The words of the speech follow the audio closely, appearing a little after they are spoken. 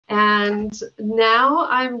And now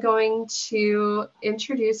I'm going to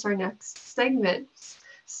introduce our next segment.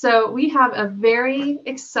 So we have a very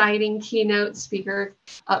exciting keynote speaker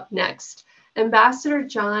up next, Ambassador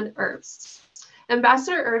John Herbst.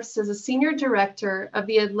 Ambassador Herbst is a senior director of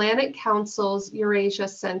the Atlantic Council's Eurasia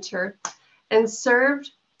Center and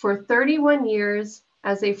served for 31 years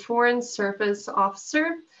as a Foreign Service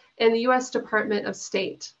Officer in the U.S. Department of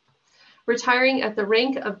State, retiring at the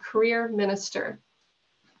rank of Career Minister.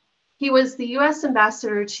 He was the U.S.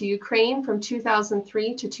 Ambassador to Ukraine from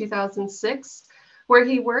 2003 to 2006, where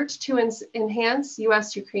he worked to enhance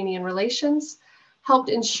US-Ukrainian relations, helped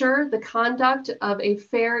ensure the conduct of a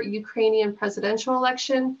fair Ukrainian presidential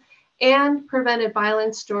election, and prevented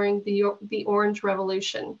violence during the Orange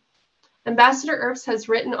Revolution. Ambassador Herbst has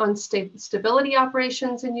written on stability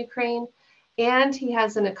operations in Ukraine, and he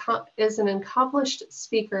is an accomplished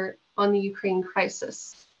speaker on the Ukraine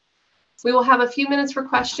crisis. We will have a few minutes for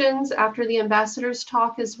questions after the ambassador's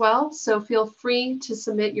talk as well, so feel free to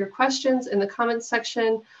submit your questions in the comments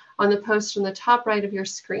section on the post on the top right of your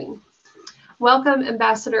screen. Welcome,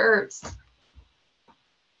 Ambassador Herbst.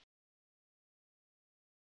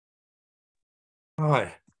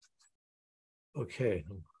 Hi. Okay.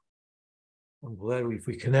 I'm glad we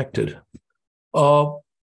connected. All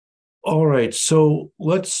right, so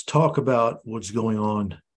let's talk about what's going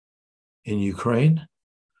on in Ukraine,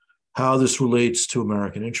 how this relates to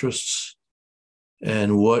American interests,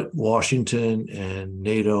 and what Washington and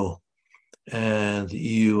NATO and the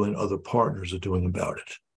EU and other partners are doing about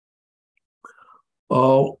it.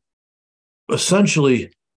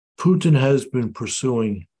 Essentially, Putin has been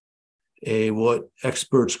pursuing what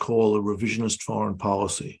experts call a revisionist foreign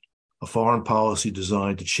policy, a foreign policy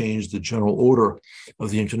designed to change the general order of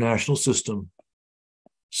the international system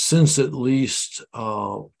since at least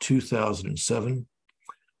 2007,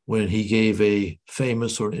 when he gave a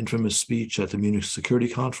famous or infamous speech at the Munich Security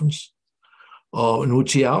Conference, in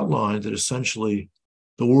which he outlined that essentially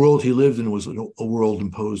the world he lived in was a world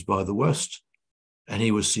imposed by the West, and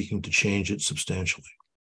he was seeking to change it substantially.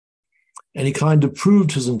 And he kind of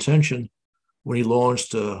proved his intention when he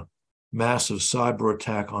launched a massive cyber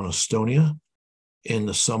attack on Estonia in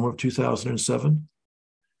the summer of 2007.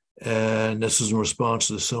 And this is in response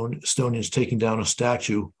to the Estonians taking down a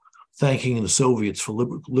statue thanking the Soviets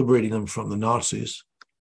for liberating them from the Nazis,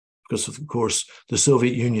 because, of course, the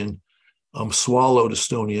Soviet Union swallowed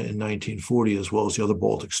Estonia in 1940, as well as the other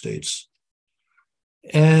Baltic states.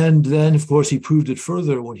 And then, of course, he proved it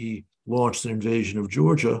further when he launched an invasion of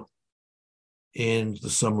Georgia in the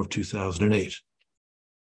summer of 2008.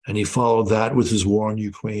 And he followed that with his war on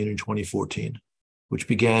Ukraine in 2014, which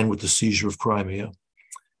began with the seizure of Crimea,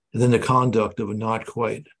 and then the conduct of a not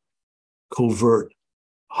quite covert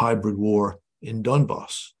hybrid war in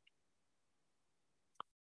Donbass.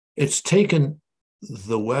 It's taken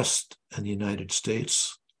the West and the United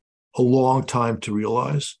States a long time to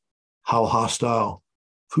realize how hostile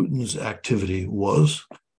Putin's activity was.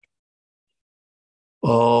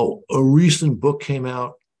 A recent book came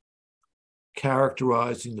out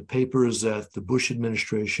characterizing the papers that the Bush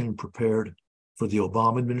administration prepared for the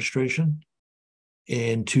Obama administration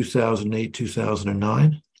in 2008,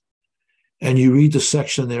 2009. And you read the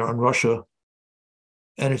section there on Russia,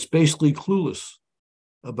 and it's basically clueless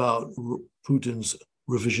about Putin's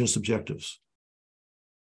revisionist objectives.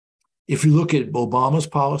 If you look at Obama's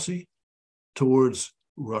policy towards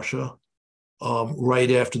Russia right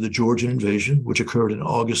after the Georgian invasion, which occurred in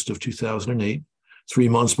August of 2008, 3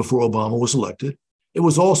 months before Obama was elected, it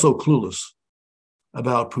was also clueless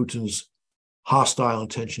about Putin's hostile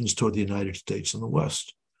intentions toward the United States and the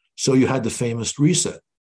West. So you had the famous reset.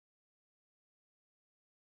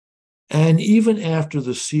 And even after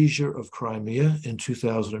the seizure of Crimea in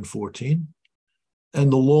 2014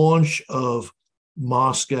 and the launch of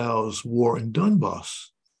Moscow's war in Donbass,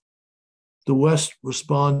 the West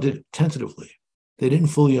responded tentatively. They didn't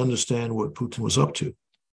fully understand what Putin was up to.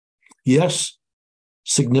 Yes,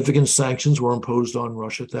 significant sanctions were imposed on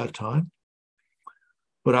Russia at that time,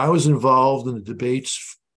 but I was involved in the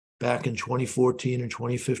debates back in 2014 and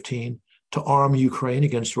 2015 to arm Ukraine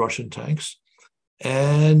against Russian tanks.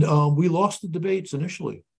 And we lost the debates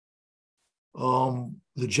initially.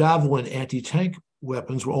 The Javelin anti-tank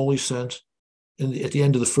weapons were only sent at the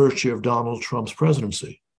end of the first year of Donald Trump's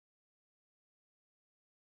presidency.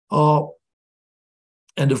 And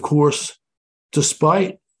of course,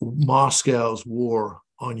 despite Moscow's war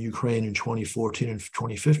on Ukraine in 2014 and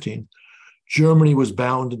 2015, Germany was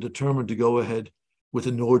bound and determined to go ahead with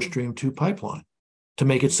the Nord Stream 2 pipeline to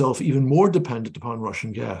make itself even more dependent upon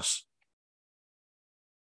Russian gas.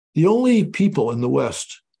 The only people in the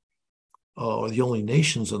West the only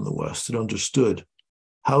nations in the West that understood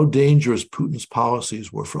how dangerous Putin's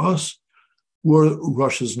policies were for us were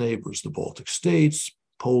Russia's neighbors, the Baltic states,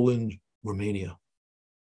 Poland, Romania.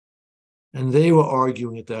 And they were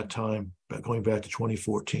arguing at that time, going back to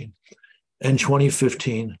 2014 and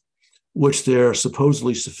 2015, which their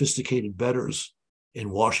supposedly sophisticated betters in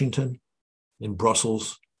Washington, in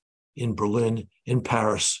Brussels, in Berlin, in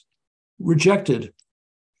Paris, rejected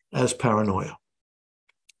as paranoia.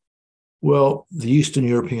 Well, the Eastern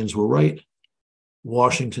Europeans were right.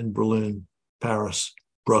 Washington, Berlin, Paris,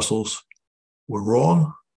 Brussels were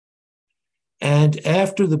wrong. And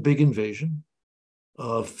after the big invasion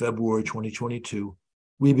of February 2022,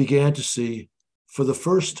 we began to see, for the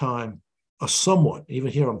first time, a somewhat,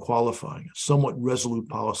 even here I'm qualifying, a somewhat resolute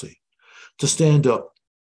policy to stand up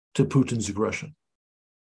to Putin's aggression.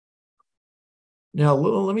 Now,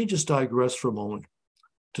 let me just digress for a moment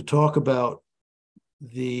to talk about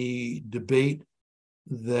the debate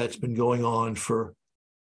that's been going on for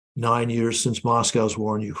 9 years since Moscow's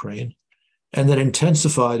war in Ukraine, and that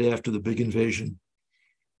intensified after the big invasion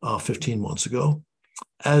 15 months ago,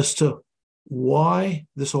 as to why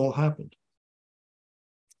this all happened.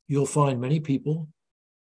 You'll find many people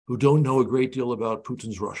who don't know a great deal about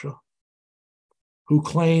Putin's Russia, who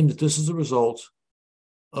claim that this is a result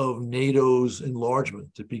of NATO's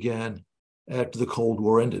enlargement that began after the Cold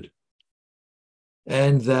War ended,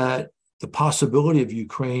 and that the possibility of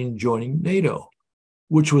Ukraine joining NATO,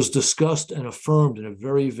 which was discussed and affirmed in a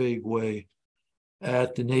very vague way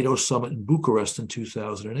at the NATO summit in Bucharest in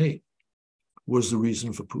 2008, was the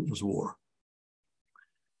reason for Putin's war.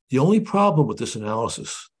 The only problem with this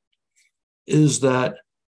analysis is that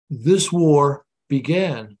this war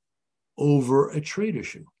began over a trade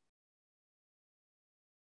issue.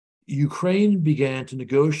 Ukraine began to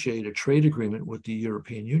negotiate a trade agreement with the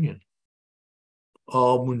European Union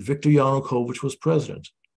when Viktor Yanukovych was president.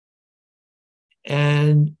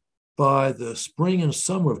 And by the spring and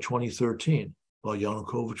summer of 2013, while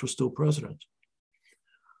Yanukovych was still president,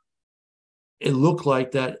 it looked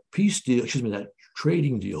like that that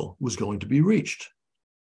trading deal was going to be reached.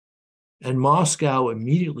 And Moscow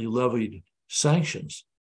immediately levied sanctions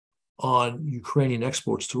on Ukrainian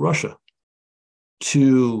exports to Russia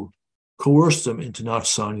to coerce them into not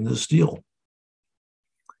signing this deal.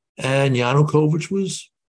 And Yanukovych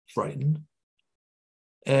was frightened,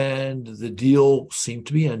 and the deal seemed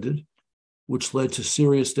to be ended, which led to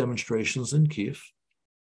serious demonstrations in Kyiv.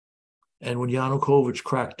 And when Yanukovych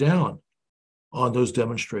cracked down on those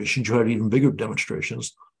demonstrations, you had even bigger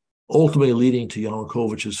demonstrations, ultimately leading to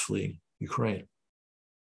Yanukovych's fleeing Ukraine.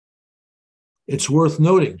 It's worth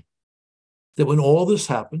noting that when all this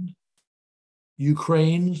happened,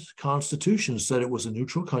 Ukraine's constitution said it was a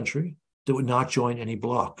neutral country that would not join any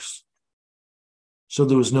blocs. So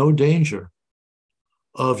there was no danger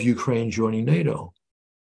of Ukraine joining NATO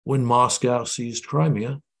when Moscow seized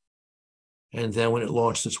Crimea and then when it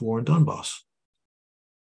launched its war in Donbass.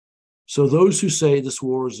 So those who say this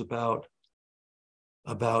war is about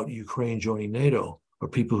Ukraine joining NATO are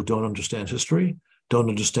people who don't understand history, don't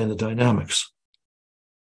understand the dynamics.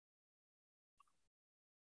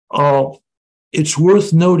 It's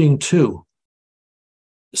worth noting, too,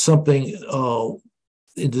 something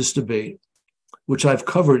in this debate, which I've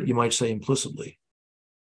covered, you might say, implicitly.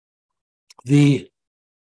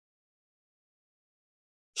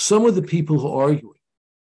 Some of the people who are arguing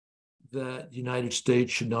that the United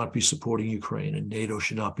States should not be supporting Ukraine and NATO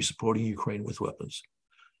should not be supporting Ukraine with weapons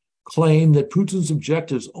claim that Putin's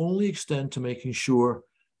objectives only extend to making sure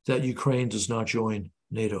that Ukraine does not join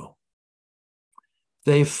NATO.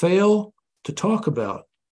 They fail to talk about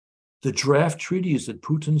the draft treaties that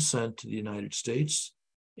Putin sent to the United States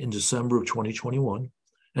in December of 2021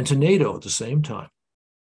 and to NATO at the same time,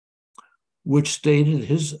 which stated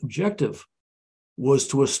his objective was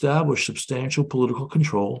to establish substantial political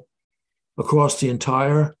control across the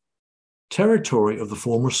entire territory of the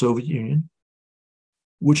former Soviet Union,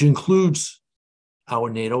 which includes our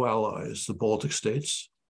NATO allies, the Baltic states,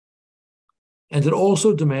 and it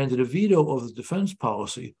also demanded a veto of the defense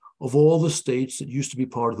policy of all the states that used to be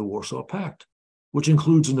part of the Warsaw Pact, which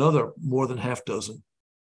includes another more than half dozen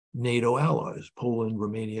NATO allies, Poland,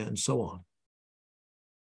 Romania, and so on.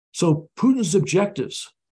 So Putin's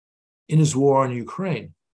objectives in his war on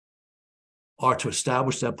Ukraine are to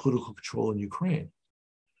establish that political control in Ukraine,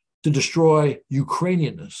 to destroy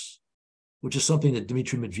Ukrainianness, which is something that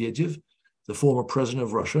Dmitry Medvedev, the former president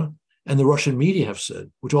of Russia, and the Russian media have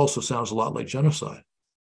said, which also sounds a lot like genocide.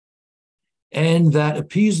 And that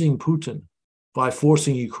appeasing Putin by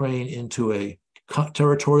forcing Ukraine into a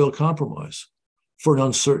territorial compromise for an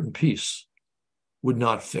uncertain peace would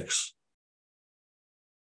not fix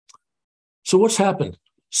So what's happened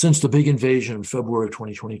since the big invasion in February of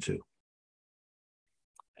 2022?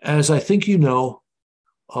 As I think you know,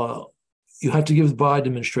 you have to give the Biden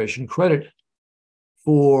administration credit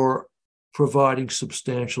for providing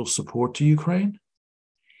substantial support to Ukraine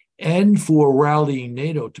and for rallying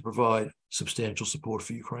NATO to provide substantial support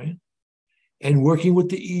for Ukraine and working with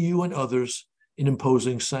the EU and others in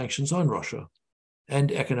imposing sanctions on Russia and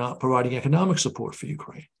providing economic support for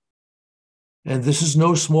Ukraine. And this is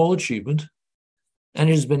no small achievement, and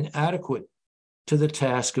it has been adequate to the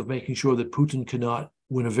task of making sure that Putin cannot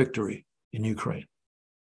win a victory in Ukraine.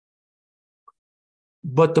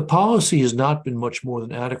 But the policy has not been much more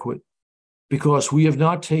than adequate because we have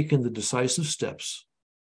not taken the decisive steps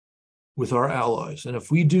with our allies. And if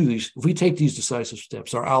we take these decisive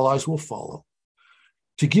steps, our allies will follow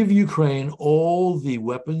to give Ukraine all the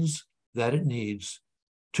weapons that it needs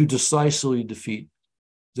to decisively defeat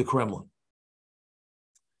the Kremlin.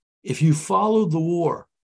 If you followed the war,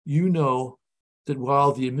 you know that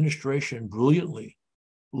while the administration brilliantly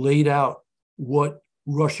laid out what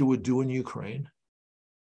Russia would do in Ukraine,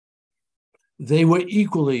 they were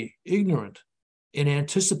equally ignorant in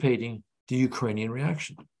anticipating the Ukrainian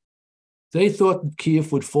reaction. They thought that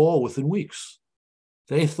Kiev would fall within weeks.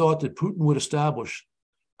 They thought that Putin would establish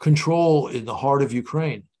control in the heart of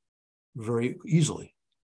Ukraine very easily.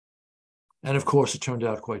 And of course, it turned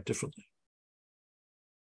out quite differently.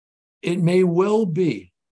 It may well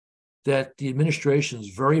be that the administration's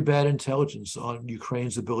very bad intelligence on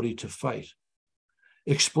Ukraine's ability to fight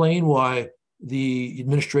explain why the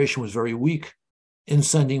administration was very weak in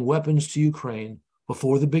sending weapons to Ukraine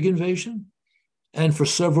before the big invasion and for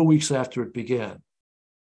several weeks after it began.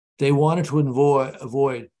 They wanted to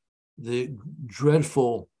avoid the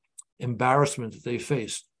dreadful embarrassment that they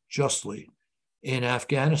faced justly in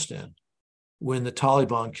Afghanistan when the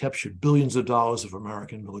Taliban captured billions of dollars of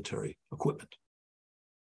American military equipment.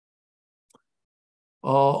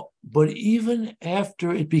 But even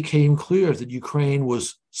after it became clear that Ukraine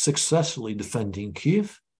was successfully defending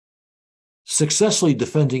Kyiv, successfully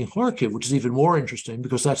defending Kharkiv, which is even more interesting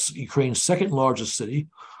because that's Ukraine's second largest city,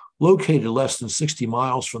 located less than 60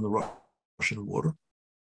 miles from the Russian border.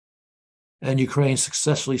 And Ukraine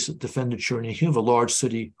successfully defended Chernihiv, a large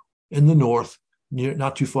city in the north,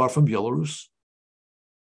 not too far from Belarus.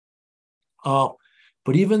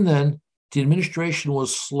 But even then, the administration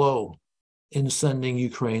was slow in sending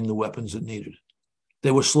Ukraine the weapons it needed. They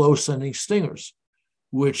were slow sending Stingers,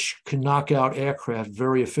 which can knock out aircraft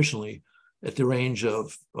very efficiently at the range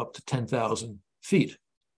of up to 10,000 feet.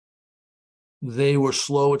 They were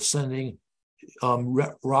slow at sending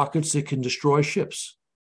rockets that can destroy ships.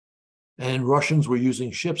 And Russians were using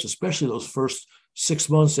ships, especially those first 6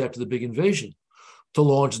 months after the big invasion, to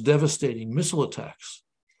launch devastating missile attacks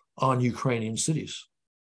on Ukrainian cities.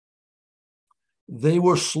 They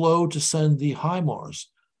were slow to send the HIMARS,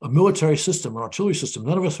 a military system, an artillery system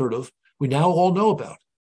none of us heard of, we now all know about.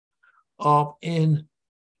 In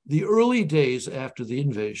the early days after the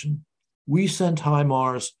invasion, we sent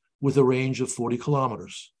HIMARS with a range of 40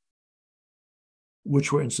 kilometers,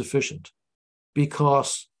 which were insufficient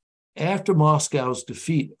because after Moscow's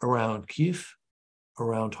defeat around Kyiv,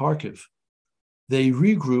 around Kharkiv, they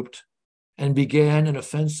regrouped and began an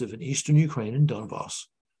offensive in eastern Ukraine and Donbass,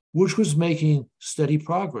 which was making steady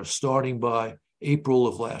progress starting by April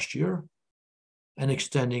of last year and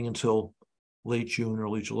extending until late June,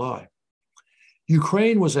 early July.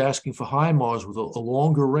 Ukraine was asking for HIMARS with a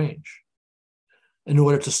longer range in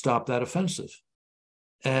order to stop that offensive.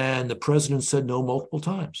 And the president said no multiple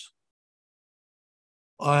times.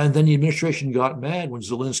 And then the administration got mad when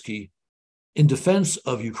Zelensky, in defense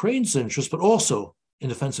of Ukraine's interests, but also in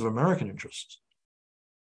defense of American interests,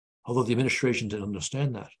 although the administration didn't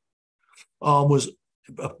understand that,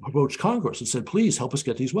 approached Congress and said, please help us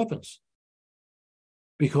get these weapons.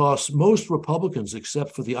 Because most Republicans,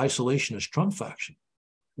 except for the isolationist Trump faction,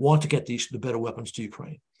 want to get the better weapons to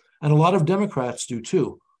Ukraine. And a lot of Democrats do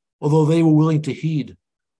too, although they were willing to heed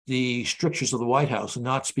the strictures of the White House and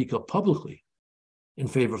not speak up publicly in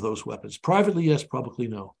favor of those weapons. Privately, yes, publicly,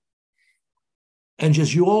 no. And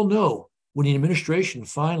as you all know, when the administration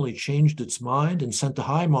finally changed its mind and sent the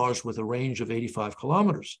HIMARS with a range of 85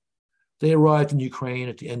 kilometers, they arrived in Ukraine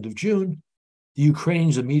at the end of June. The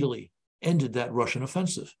Ukrainians immediately ended that Russian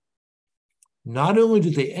offensive. Not only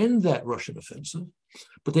did they end that Russian offensive,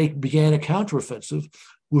 but they began a counteroffensive,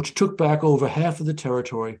 which took back over half of the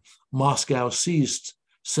territory Moscow seized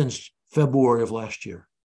since February of last year.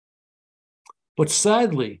 But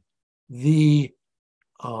sadly, the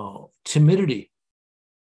timidity,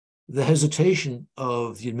 the hesitation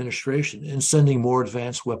of the administration in sending more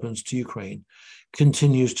advanced weapons to Ukraine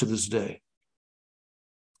continues to this day.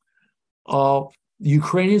 The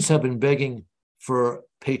Ukrainians have been begging for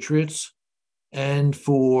Patriots and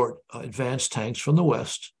for advanced tanks from the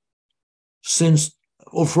West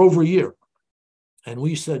for over a year. And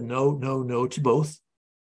we said no, no, no to both.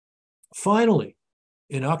 Finally,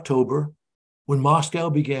 in October, when Moscow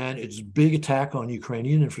began its big attack on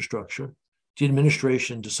Ukrainian infrastructure, the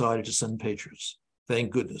administration decided to send Patriots.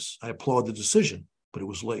 Thank goodness. I applaud the decision, but it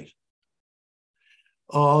was late.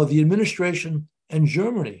 The administration and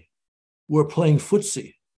Germany were playing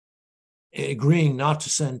footsie, agreeing not to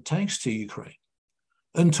send tanks to Ukraine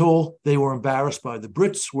until they were embarrassed by the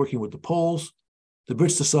Brits working with the Poles. The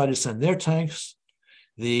Brits decided to send their tanks.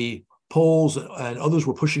 The Poles and others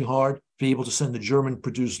were pushing hard to be able to send the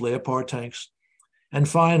German-produced Leopard tanks. And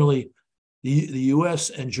finally, the US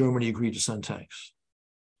and Germany agreed to send tanks.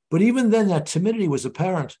 But even then, that timidity was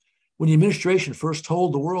apparent when the administration first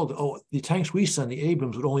told the world, oh, the tanks we send, the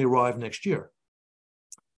Abrams, would only arrive next year.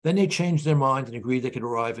 Then they changed their mind and agreed they could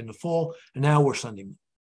arrive in the fall, and now we're sending them.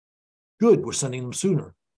 Good, we're sending them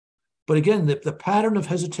sooner. But again, the pattern of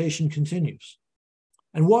hesitation continues.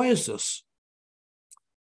 And why is this?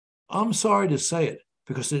 I'm sorry to say it,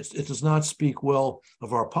 because it does not speak well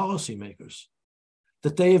of our policymakers,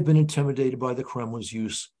 that they have been intimidated by the Kremlin's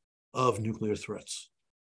use of nuclear threats.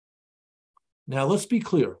 Now, let's be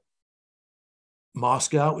clear.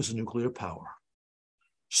 Moscow is a nuclear power.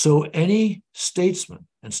 So any statesman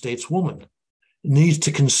and stateswoman needs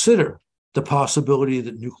to consider the possibility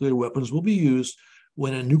that nuclear weapons will be used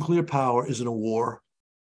when a nuclear power is in a war,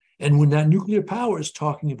 and when that nuclear power is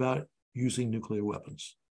talking about using nuclear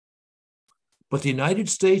weapons. But the United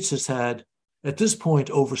States has had, at this point,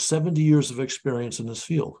 over 70 years of experience in this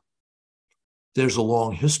field. There's a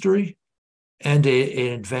long history and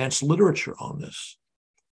an advanced literature on this,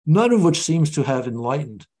 none of which seems to have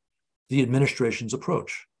enlightened the administration's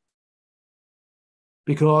approach.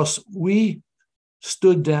 Because we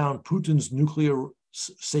stood down Putin's nuclear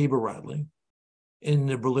saber rattling in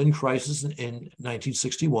the Berlin crisis in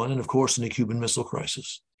 1961, and of course in the Cuban Missile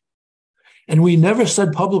Crisis. And we never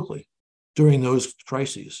said publicly during those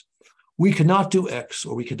crises, we cannot do X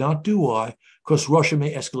or we cannot do Y because Russia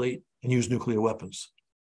may escalate and use nuclear weapons.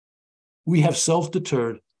 We have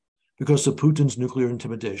self-deterred because of Putin's nuclear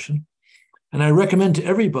intimidation. And I recommend to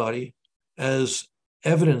everybody, as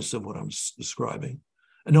evidence of what I'm describing,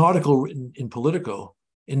 an article written in Politico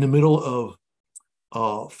in the middle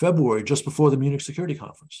of February, just before the Munich Security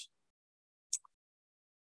Conference.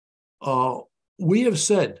 We have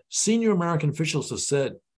said, senior American officials have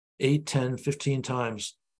said 8, 10, 15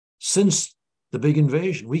 times since the big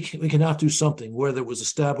invasion, we cannot do something, whether it was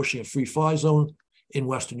establishing a free fly zone in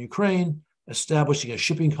Western Ukraine, establishing a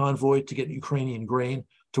shipping convoy to get Ukrainian grain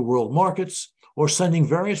to world markets, or sending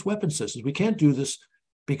various weapon systems. We can't do this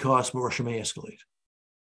because Russia may escalate.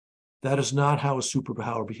 That is not how a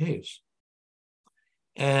superpower behaves.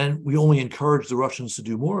 And we only encourage the Russians to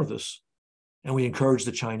do more of this, and we encourage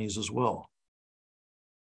the Chinese as well.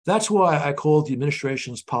 That's why I call the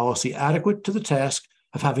administration's policy adequate to the task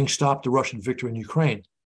of having stopped the Russian victory in Ukraine,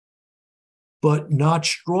 but not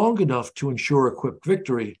strong enough to ensure a quick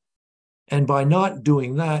victory. And by not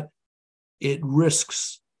doing that, it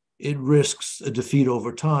risks a defeat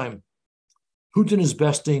over time. Putin is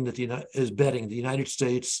betting the United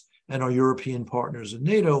States and our European partners in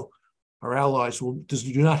NATO, our allies, do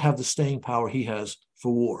not have the staying power he has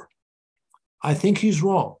for war. I think he's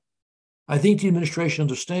wrong. I think the administration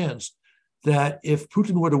understands that if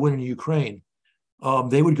Putin were to win in Ukraine,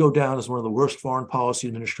 they would go down as one of the worst foreign policy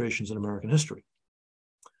administrations in American history.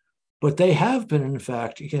 But they have been, in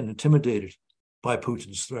fact, again, intimidated by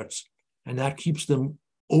Putin's threats, and that keeps them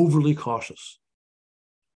overly cautious.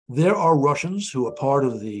 There are Russians who are part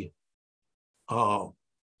of the,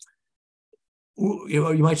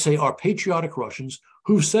 you might say, are patriotic Russians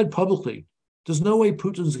who've said publicly, there's no way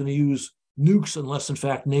Putin's going to use nukes unless, in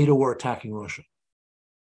fact, NATO were attacking Russia.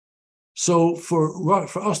 So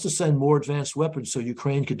for us to send more advanced weapons so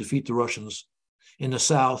Ukraine could defeat the Russians in the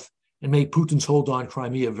south and make Putin's hold on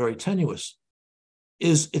Crimea very tenuous,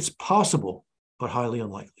 it's possible, but highly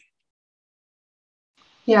unlikely.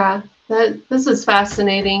 Yeah, this is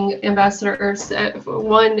fascinating, Ambassador Herbst.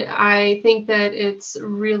 One, I think that it's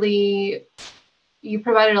really, you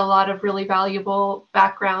provided a lot of really valuable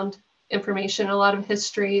background information, a lot of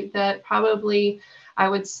history that probably, I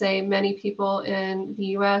would say, many people in the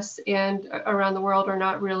US and around the world are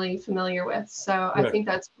not really familiar with. So right. I think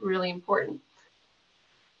that's really important.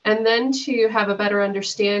 And then to have a better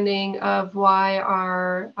understanding of why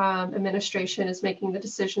our administration is making the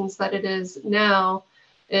decisions that it is now,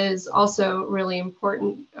 is also really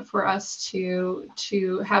important for us to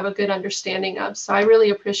have a good understanding of. So I really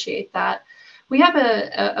appreciate that. We have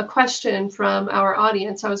a question from our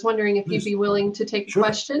audience. I was wondering if you'd be willing to take a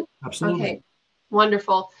question. Absolutely. Okay,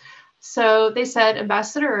 wonderful. So they said,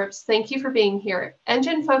 Ambassador Herbst, thank you for being here.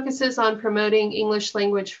 Engine focuses on promoting English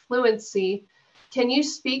language fluency. Can you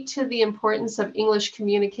speak to the importance of English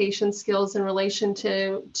communication skills in relation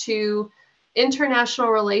to international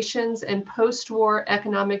relations and post-war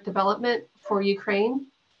economic development for Ukraine?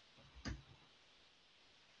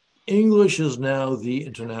 English is now the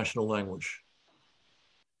international language.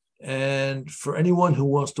 And for anyone who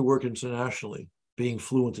wants to work internationally, being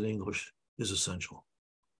fluent in English is essential.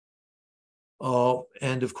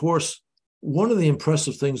 And of course, one of the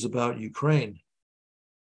impressive things about Ukraine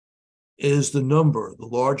is the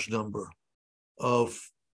large number of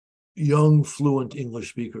young, fluent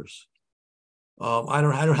English speakers. I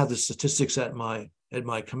don't have the statistics at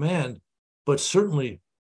my command, but certainly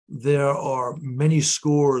there are many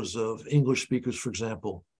scores of English speakers, for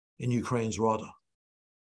example, in Ukraine's Rada.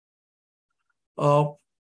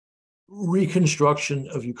 Reconstruction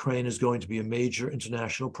of Ukraine is going to be a major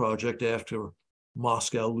international project after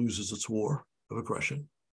Moscow loses its war of aggression.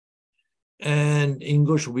 And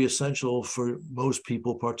English will be essential for most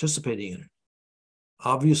people participating in it.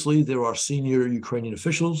 Obviously, there are senior Ukrainian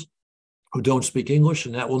officials who don't speak English,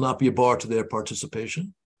 and that will not be a bar to their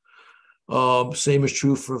participation. Same is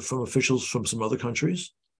true from officials from some other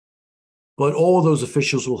countries. But all of those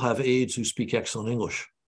officials will have aides who speak excellent English.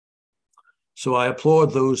 So I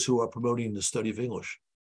applaud those who are promoting the study of English.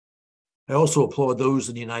 I also applaud those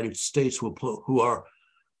in the United States who are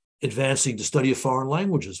advancing the study of foreign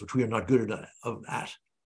languages, which we are not good at.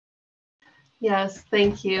 Yes,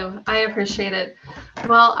 thank you. I appreciate it.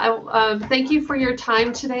 Well, I thank you for your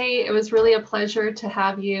time today. It was really a pleasure to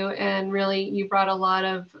have you, and really you brought a lot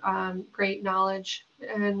of great knowledge,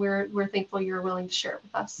 and we're thankful you're willing to share it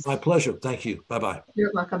with us. My pleasure. Thank you. Bye-bye.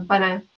 You're welcome. Bye now.